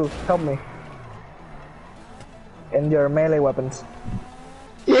too, Help me. And your melee weapons.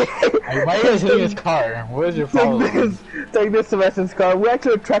 Why are you guys hitting his car? What is your problem? Take this Sebastian's car. We're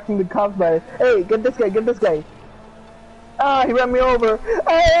actually attracting the cops by it. Hey, get this guy. Ah, he ran me over.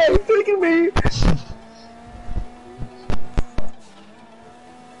 Ah, he's taking me.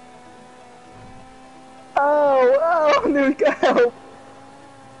 Oh, Niurka, help.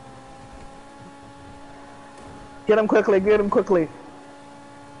 Get him quickly.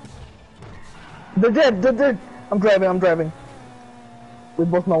 They're dead. I'm driving. We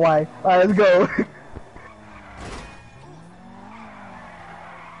both know why. Alright, let's go.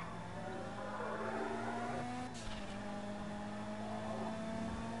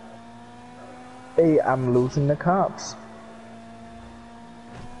 Hey, I'm losing the cops.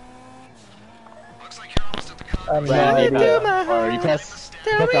 Looks like you're almost at the car. I'm not idea. Or you press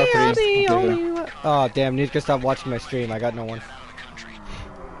L3. Oh, damn, Niurka, stop watching my stream. I got no one.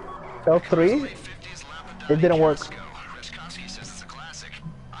 L3? It didn't work. Rich says it's a classic.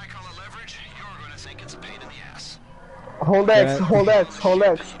 I call it leverage. You're gonna think it's a pain in the ass. Hold X. You don't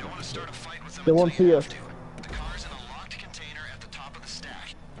want to start a fight with They somebody. won't see us. The car's in a locked container at the top of the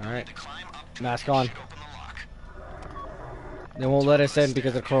stack. Alright, To climb up to mask it, on. open the lock. They won't let us in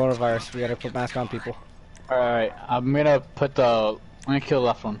because of coronavirus. We gotta put mask on people. Alright, I'm gonna kill the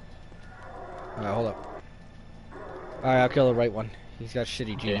left one. Alright, hold up. Alright, I'll kill the right one. He's got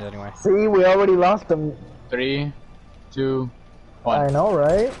shitty genes Yeah. anyway. See, we already lost them. 3, 2, I 1. know,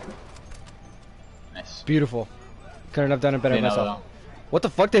 right? Nice. Beautiful. Couldn't have done it better Okay, myself. no. What the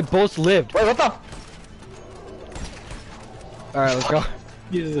fuck? They both lived. Wait, what the? Alright, let's go.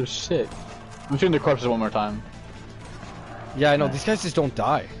 Pieces of shit. I'm shooting the corpses one more time. Yeah, I know. These guys just don't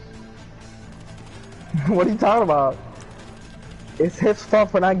die. What are you talking about? It's his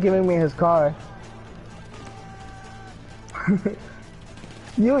fault for not giving me his car.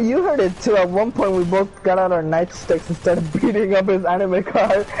 You heard it too. At one point, we both got out our nightsticks and started beating up his anime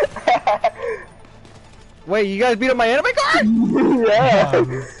car. Wait, you guys beat up my anime car? Yeah,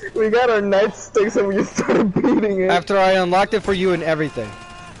 we got our nightsticks and we just started beating it. After I unlocked it for you and everything.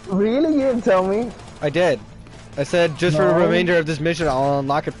 Really? You didn't tell me? I did. I said, just for the No. remainder of this mission, I'll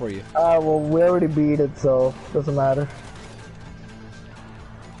unlock it for you. Well, we already beat it, so doesn't matter.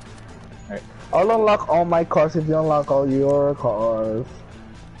 Alright. I'll unlock all my cars if you unlock all your cars.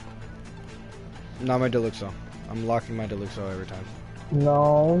 Not my Deluxo. I'm locking my Deluxo every time.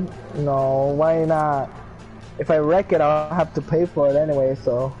 No, why not? If I wreck it, I'll have to pay for it anyway,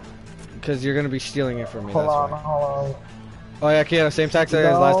 so. Because you're gonna be stealing it from me. Hold that's on, why. hold on. Oh yeah, okay, same tax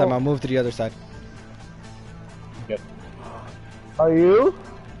area as last No. time. I'll move to the other side. Good. Are you?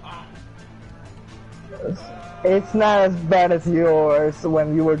 It's not as bad as yours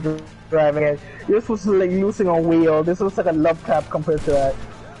when you were driving it. Yours was like losing a wheel. This was like a love tap compared to that.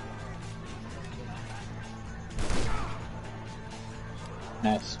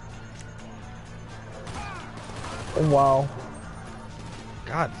 Nice. Wow.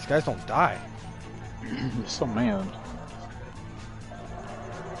 God, these guys don't die. I'm so mad.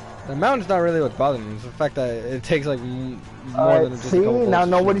 The mountain's not really what's bothering me. It's the fact that it takes like more than just See, a couple now bullets to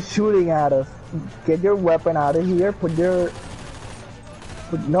nobody's shooting at us. Get your weapon out of here.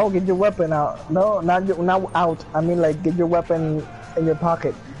 No, get your weapon out. No, not out. I mean, like, get your weapon in your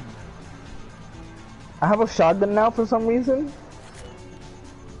pocket. I have a shotgun now for some reason.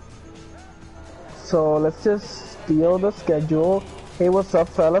 So let's just steal the schedule. Hey, what's up,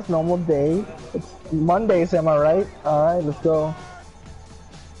 fellas? Normal day. It's Mondays, am I right? Alright, let's go.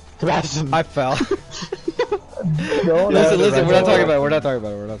 Sebastian. I fell. Go, listen, we're not talking about it. We're not talking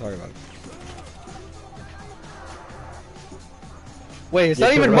about it. Wait, it's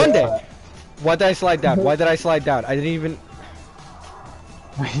not even Monday. Why did I slide down? I didn't even.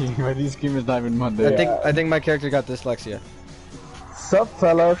 Why these gamers not even Monday? I think my character got dyslexia. Sup,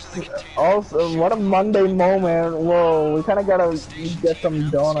 fellas? Also, what a Monday moment. Whoa, we kind of gotta get some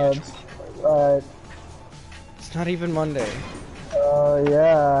donuts. It's not even Monday.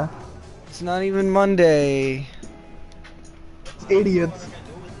 Yeah. It's not even Monday. Idiots.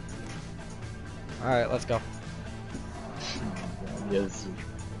 Alright, let's go. Yes.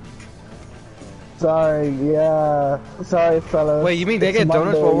 Sorry, yeah. Sorry, fellas. Wait, you mean they It's get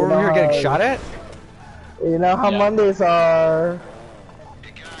donuts Monday, while we're you know over here getting how- shot at? You know how Yeah. Mondays are.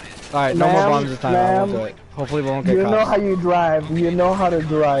 Alright, no more Ma'am, bombs this time. I won't ma'am, do it. Hopefully we won't get You know caught. how you drive. You know how to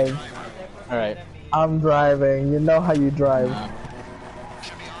drive. Alright. I'm driving. You know how you drive.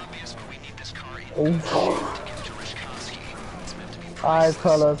 Should be obvious, but we need this car in Oof. to get to Rishkovsky. It's meant to be Alright,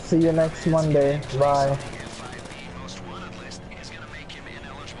 fellas. See you next Monday. Bye. 5B most wanted list is gonna make him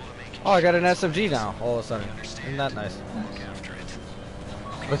ineligible to make Oh, I got an SMG now, all of a sudden. Isn't that nice? after it.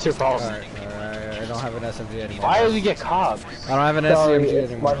 What's your problem? Alright, I don't have an SMG anymore. Why do we get cops? I don't have an Sorry, SMG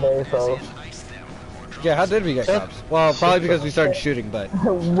it's anymore. Monday, so Yeah, how did we get cops? Well, probably because we started shooting, but...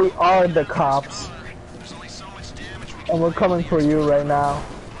 we are the cops. And we're coming for you right now.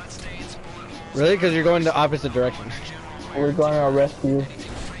 Really? Because you're going the opposite direction. We're going to arrest you.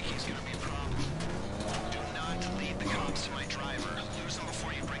 Lead the cops to my driver. Lose them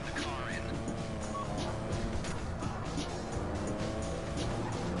before you bring the car in.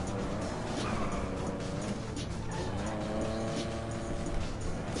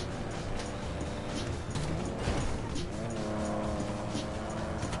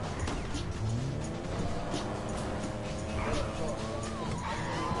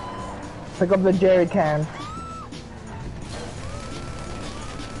 Pick up the jerry can.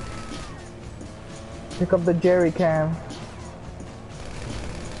 Pick up the jerry can.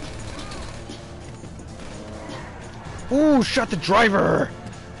 Ooh, shot the driver!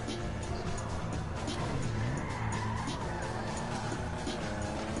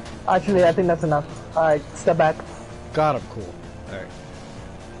 Actually, I think that's enough. Alright, step back. Got him, cool. Alright.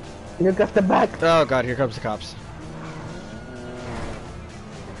 You got step back. Oh god, here comes the cops.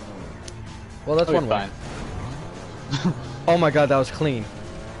 Well, that's It'll one be way. fine. Oh my god, that was clean.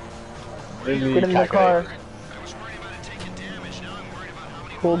 Really Get in the car. I was worried about it taking damage. Now I'm worried about how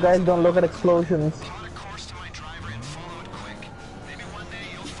many Cool guys don't look at explosions. plot a course to my driver and follow it quick. Maybe one day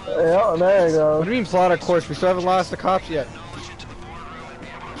you'll find Yeah, there you What go. do you mean plot a course? We still haven't lost the cops yet. knowledge into the boardroom and be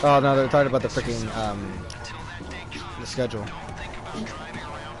able to Oh no, they're talking about the freaking, until that day comes. the schedule. Don't think about driving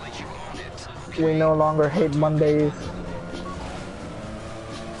around like you own it. We no longer hate Mondays.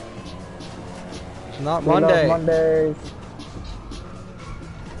 It's not We love Monday. Mondays.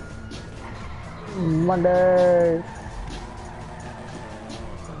 Mondays.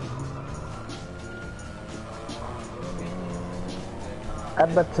 I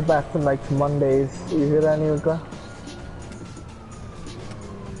bet Sebastian likes Mondays. You hear that, Niurka?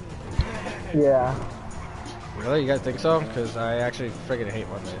 Yeah. Really? You guys think so? Because I actually freaking hate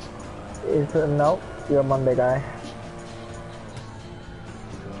Mondays. Is no, you're a Monday guy.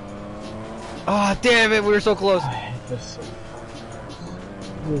 Oh damn it, we were so close. There's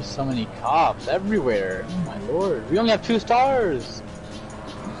so many cops everywhere. Oh my lord. We only have 2 stars.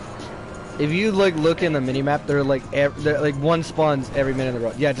 If you like look in the minimap, they're like one spawns every minute in the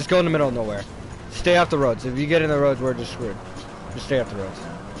road. Yeah, just go in the middle of nowhere. Stay off the roads. If you get in the roads, we're just screwed. Just stay off the roads.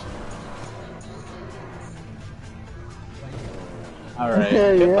 Alright,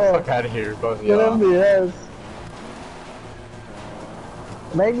 Yeah, get yeah. the fuck out of here, both of Get y'all. MBS.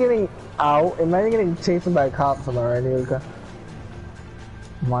 Imagine getting out. Imagine getting chased by cops somewhere, right, Niurka?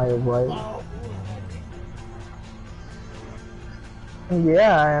 Mario, right?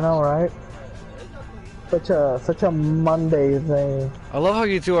 Yeah, I know, right? Such a Monday thing. I love how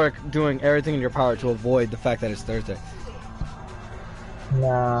you two are doing everything in your power to avoid the fact that it's Thursday.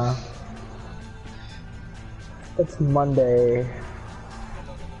 Nah. It's Monday.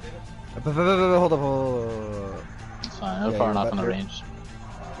 Hold up. It's fine, we're Yeah, far you're enough on the better. range.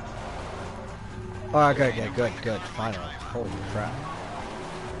 Oh, okay, good, finally. Holy crap.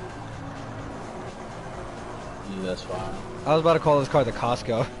 Yeah, that's fine. I was about to call this car the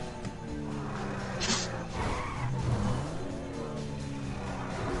Costco.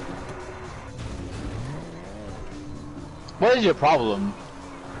 What is your problem?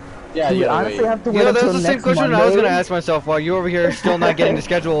 Yeah, Do we you gotta honestly wait. have to You wait know, that until was the same next question Monday? I was gonna ask myself while you over here still not getting the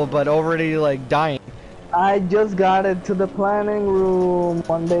schedule, but already like dying. I just got it to the planning room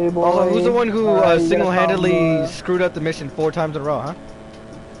Monday, boy. Also, who's the one who You gotta single-handedly come, screwed up the mission 4 times in a row, huh?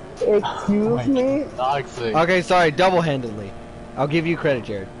 Excuse me? Toxic. Okay, sorry, double-handedly. I'll give you credit,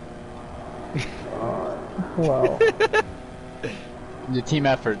 Jared. Well, The team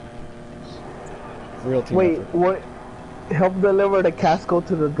effort. Real team wait, effort. what? Help deliver the Casco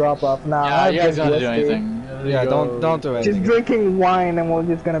to the drop-off now. Yeah, you guys don't have to do anything. There Yeah, you go. don't do Just anything. drinking wine and we're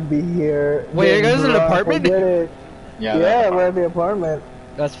just gonna be here. Wait, are you getting guys in an drunk, apartment? forget it. Yeah, Yeah, we're at the apartment.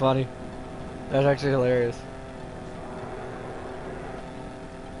 That's funny. That's actually hilarious.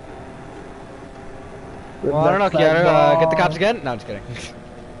 With Well, I don't know, the Keanu. fat Get the ball. cops again? No, I'm just kidding.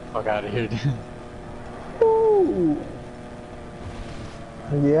 fuck out of here, dude. Ooh.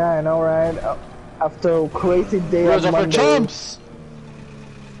 Yeah, I know, right? After a crazy day Rose on up for Monday. chumps!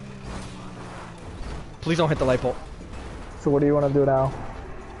 Please don't hit the light pole. So what do you want to do now?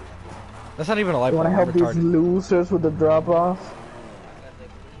 That's not even a light You pole. want to I'm help these retarded. losers with the drop-off?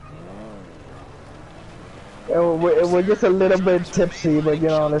 We're just a little bit tipsy, but you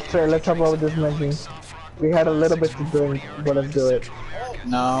know, let's help out with this mission. We had a little bit to drink, but let's do it.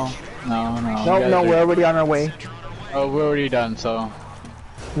 No. No, we're already on our way. Oh, we're already done, so.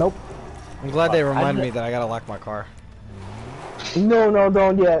 Nope. I'm glad they reminded me that I gotta lock my car. No,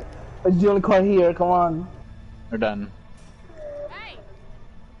 don't yet. It's the only car here, come on. We're done. Hey!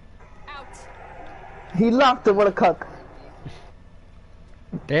 Out! He locked it, what a cuck.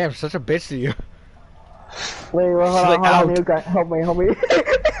 Damn, such a bitch to you. Wait, hold She's on, like, hold on, out. you guys, help me.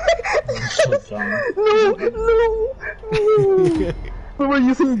 So dumb. No. We were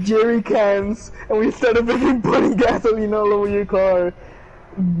using jerry cans, and we started putting gasoline all over your car.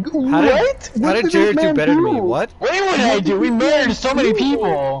 How What did this Jared do man better than me? What? Wait, what did I do? We murdered so many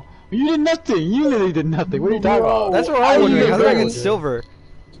people! You did nothing! You literally did nothing! What are you talking about? That's what I'm wondering. How did I get Dude. silver?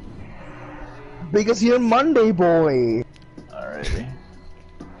 Because you're Monday boy. Alrighty.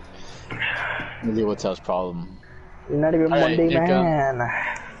 Really, what's our problem? You're not even Alright, Monday Niurka.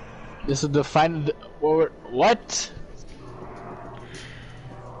 man. This is the final. What?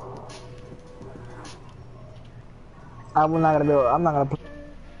 I'm not gonna play.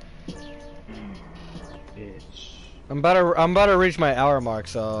 I'm about to reach my hour mark,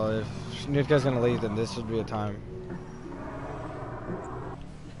 so if Niurka's gonna leave, then this would be a time.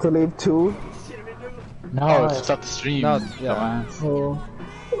 To leave too. No, it's not the stream. No, yeah. Dumbass. Oh.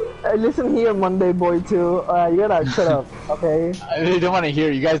 Hey, listen here, Monday boy too. You gotta shut up, okay? I really don't want to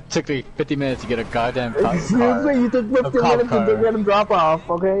hear. You guys took like 50 minutes to get a goddamn car. Excuse me, you took 15 cop minutes car. to get a drop off,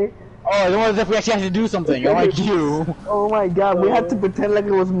 okay? Oh, the ones that we actually had to do something. I like you. Oh my god, we had to pretend like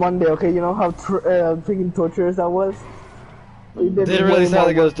it was Monday, okay? You know how freaking torturous that was? We did Didn't way really sound more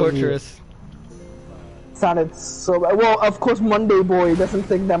like it was work than you. torturous. Sounded so bad. Well, of course, Monday boy doesn't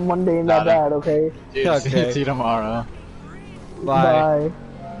think that Monday ain't that Nah, bad, okay? Dude, Okay. see you tomorrow. Bye.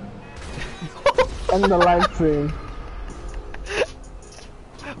 End the live stream.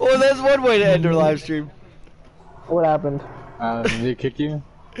 Well, that's one way to end our live stream. What happened? Did they kick you?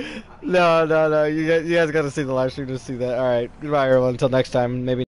 No. You guys gotta see the live stream to see that. Alright, goodbye everyone. Until next time, maybe.